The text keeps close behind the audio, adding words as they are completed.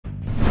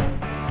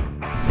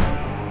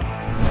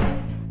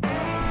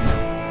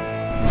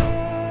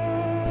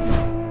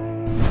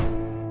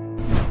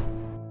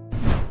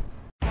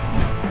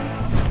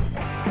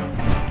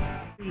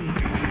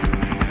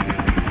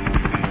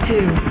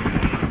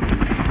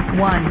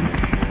1.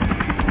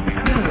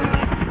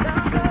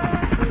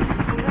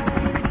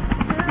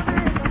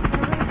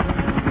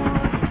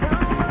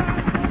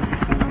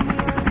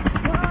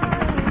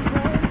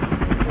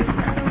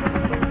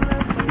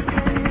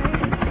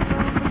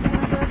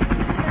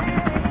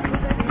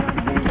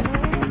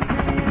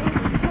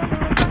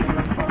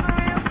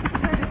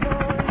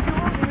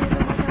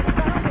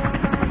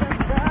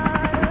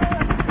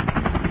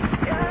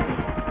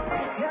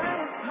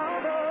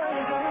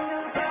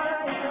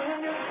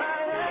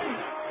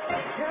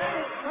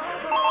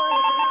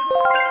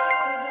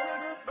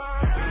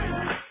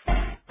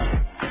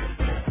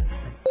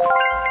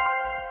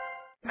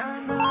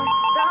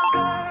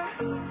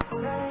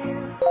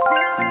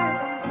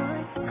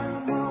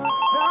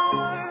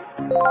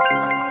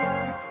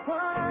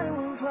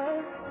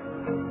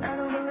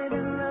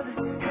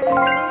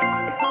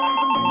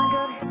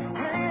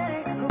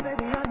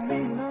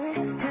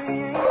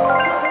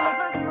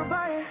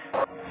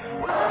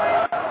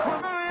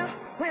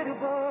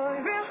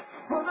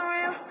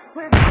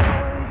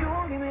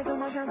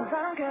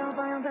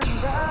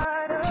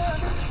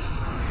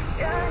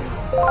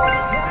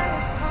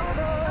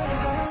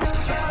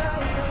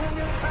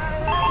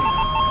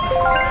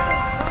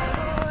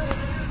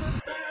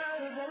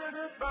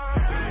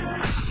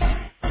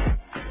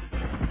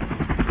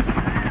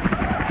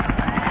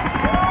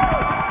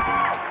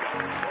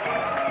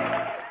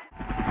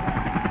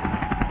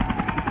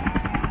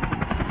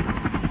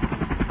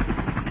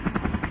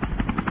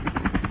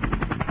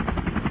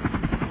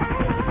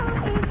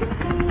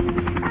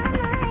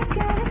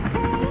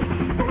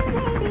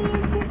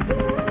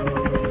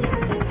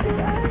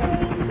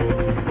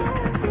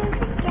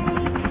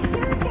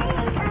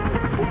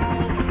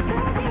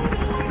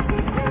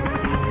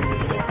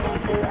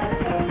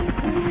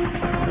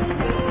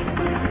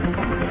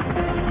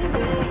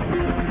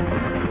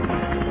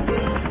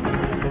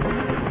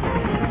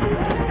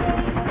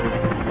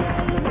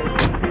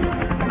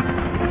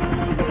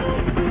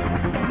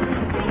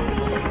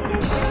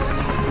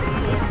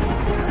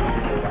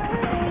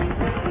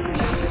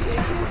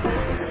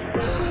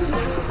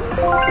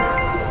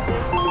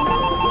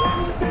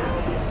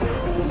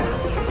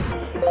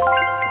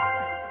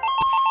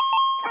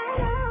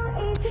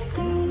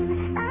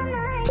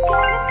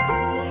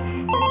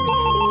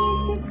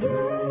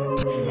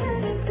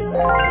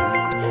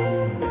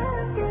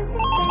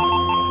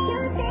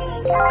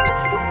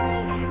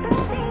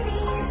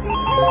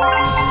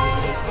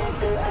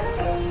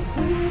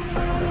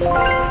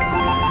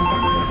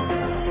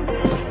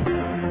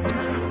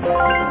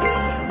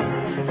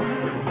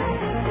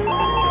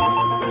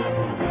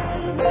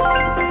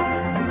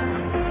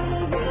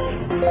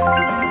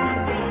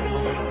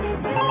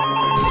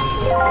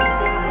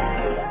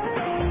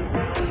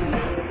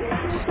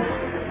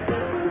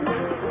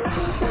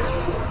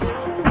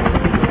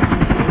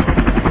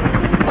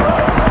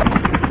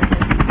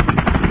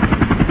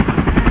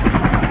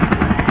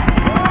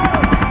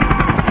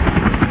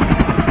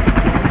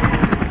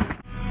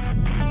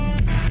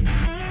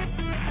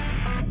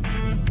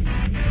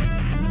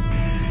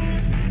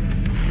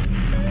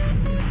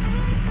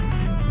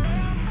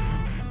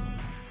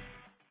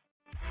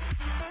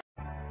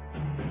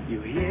 You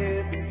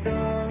hit the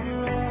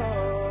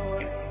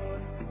road,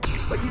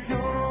 but you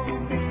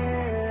don't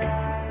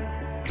realize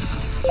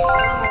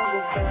I'm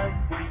the best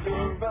when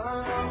you're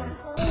around.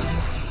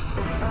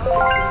 I'm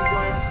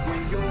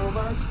when you're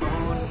around.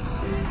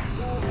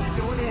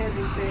 Doing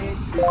everything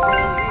to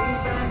hold me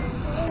back,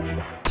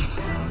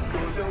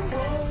 'cause I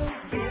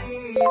won't be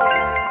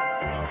there.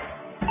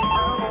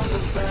 I'm the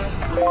best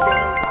when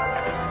you're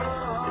around.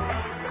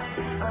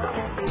 I'm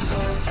the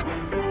best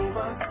when you're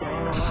around.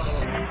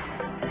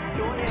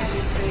 Doing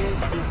anything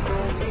to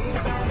hold me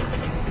back,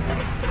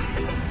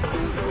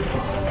 'cause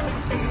I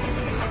won't be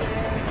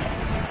there.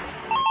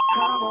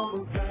 Come on,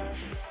 move back.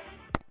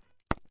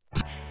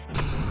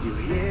 You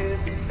hit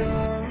the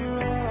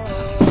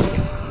road,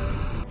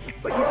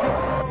 but you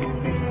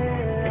don't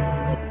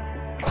realize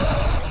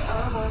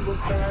I'm on the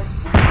back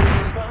when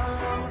you're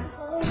around.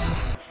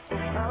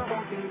 I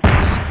won't be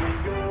back when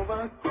you're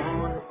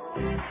gone.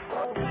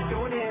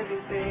 Doing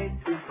everything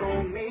to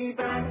hold me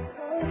back,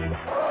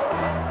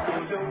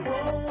 'cause I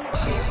won't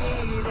be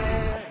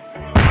there.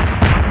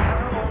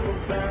 I won't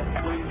look back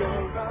when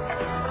you're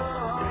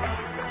gone.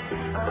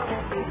 I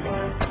won't be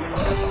back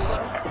when you're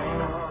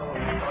gone.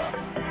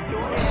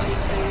 Doing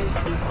everything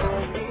to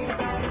hold me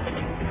back,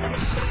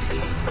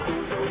 'cause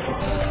I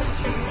won't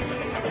be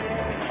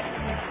there.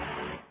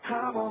 I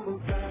won't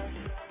look back.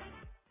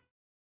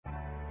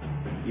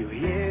 You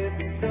hit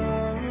the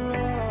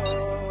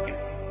road,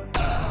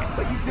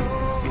 but you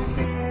don't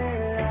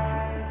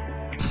realize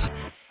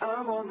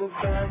I'm on the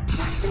back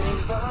when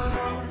you're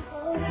gone.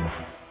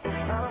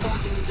 I won't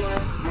be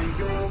back when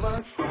you're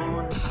gone.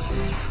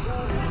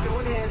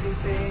 Doing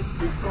everything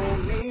to hold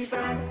me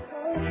back,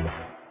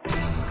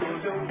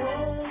 'cause I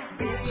won't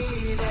be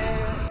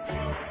there.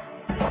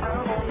 I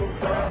won't look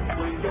back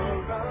when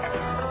you're gone.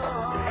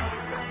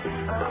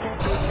 I won't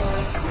be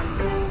back when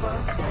you're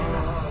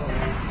gone.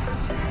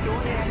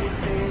 Doing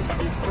anything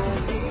to hold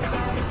me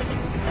back,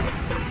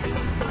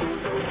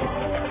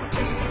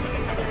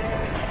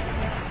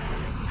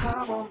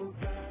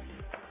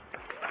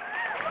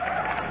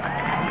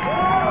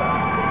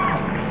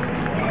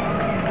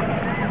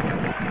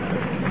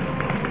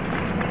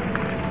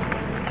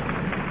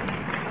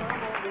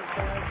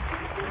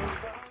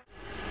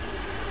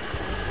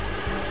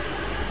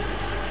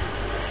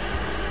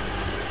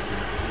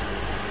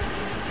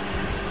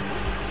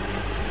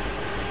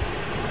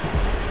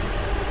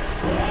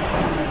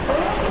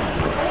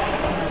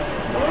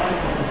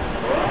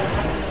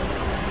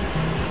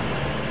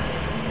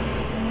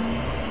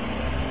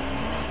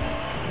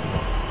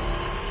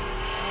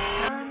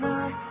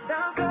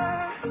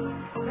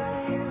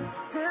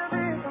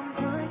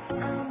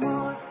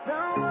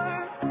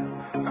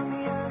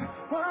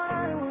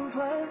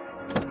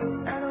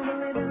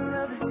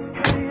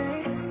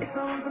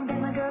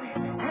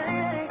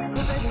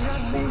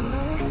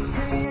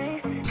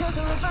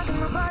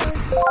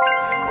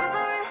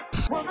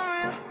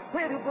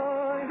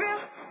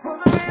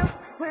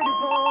 with you,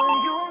 boy.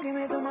 You won't give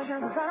me too much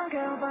chances. I don't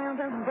care if I am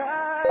dancing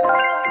brighter.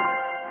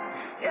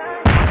 Yeah,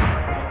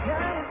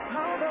 yeah,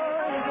 oh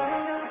boy, it's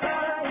on your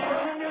side, it's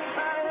on your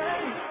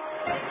side.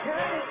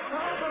 Yeah,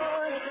 oh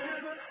boy, it's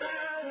on your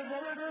side, it's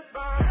on your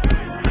side.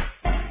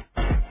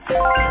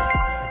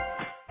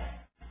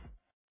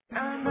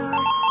 I'm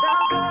not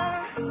that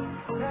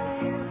girl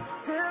that used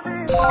to be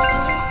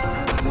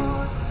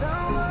anymore.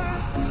 Don't worry,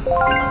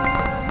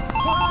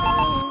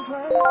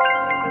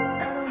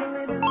 I don't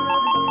believe in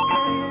love.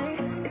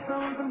 Hey, if I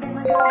want something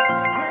like that,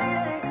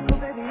 hey, oh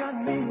baby, I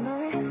need you, know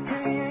me.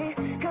 Hey,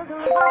 'cause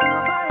I'm about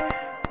my body.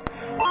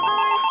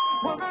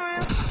 Want the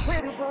real,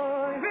 pretty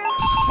boy, real.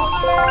 Want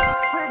the real,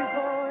 pretty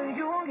boy.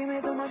 You won't give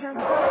me too much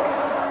chances. I don't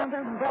care if I am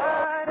dancing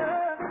brighter.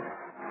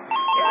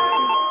 Yeah,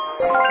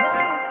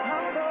 yeah,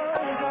 oh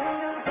boy, it's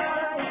on your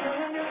side, it's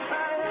on your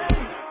side.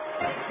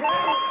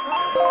 Yeah,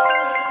 oh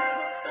boy, it's on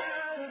your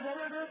side, it's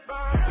on your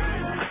side.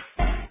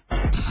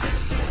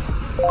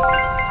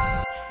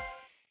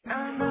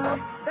 I'm not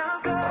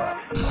that girl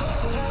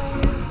that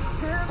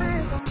used to be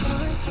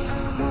someone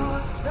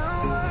anymore.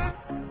 Don't worry,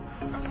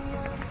 I'm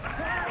your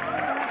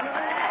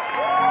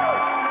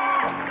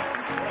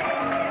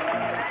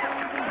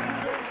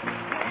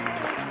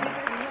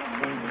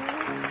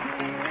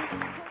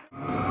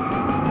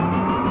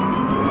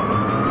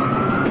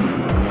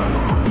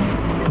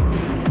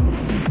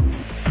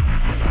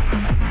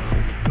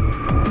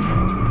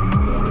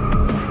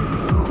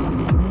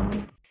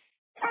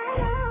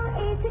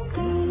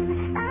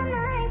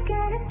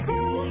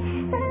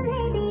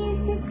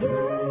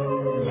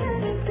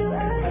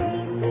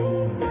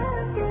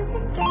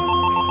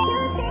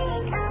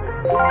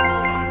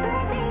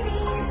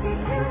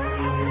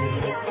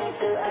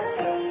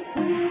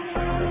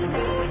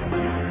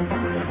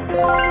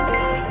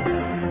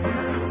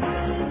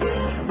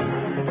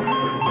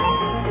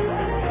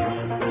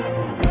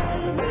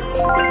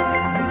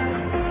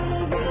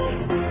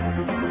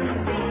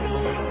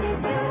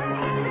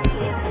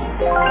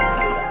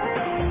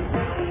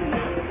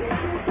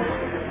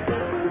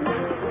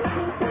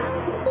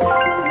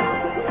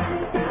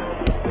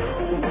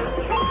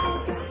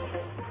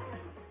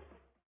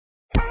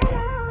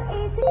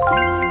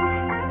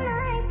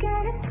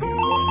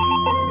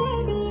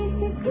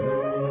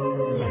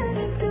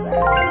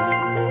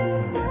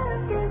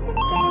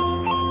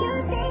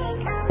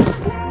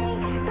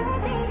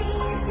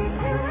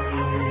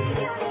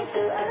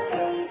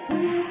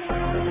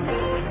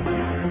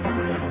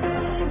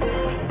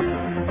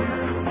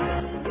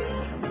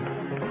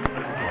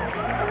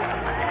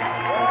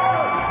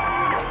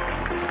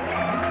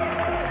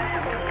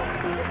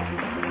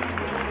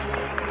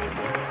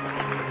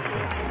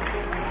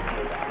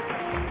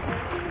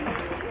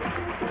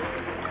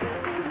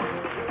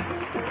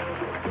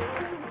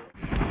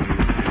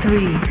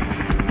Three,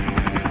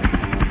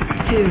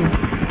 two,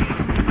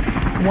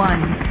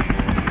 one.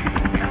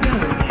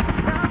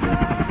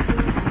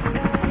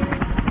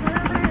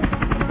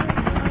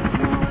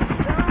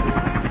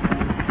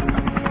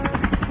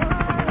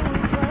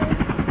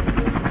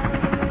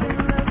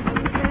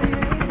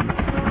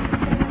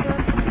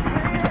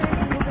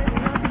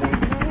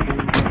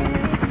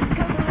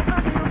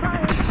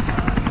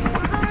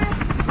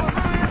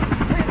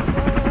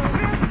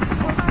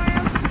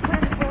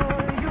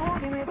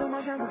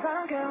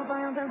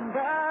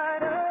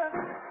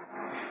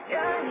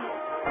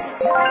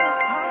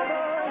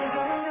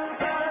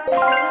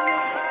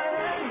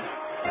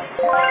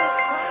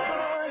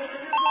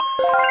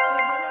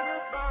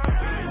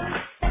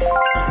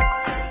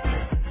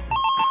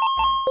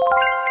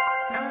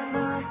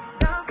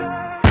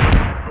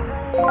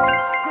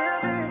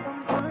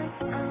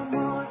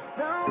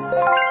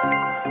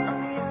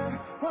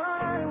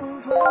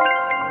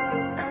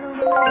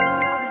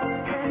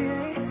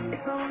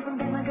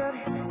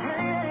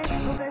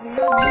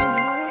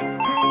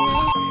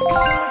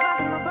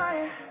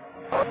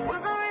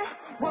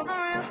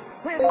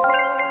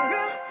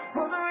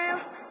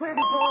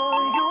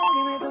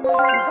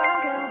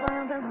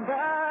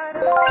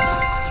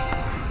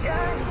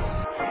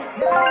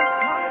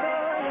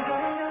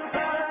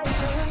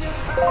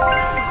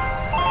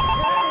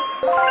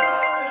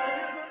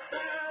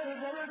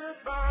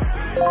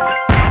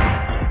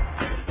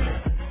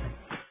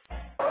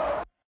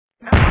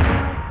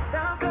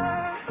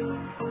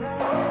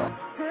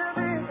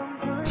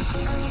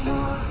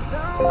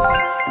 Don't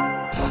worry.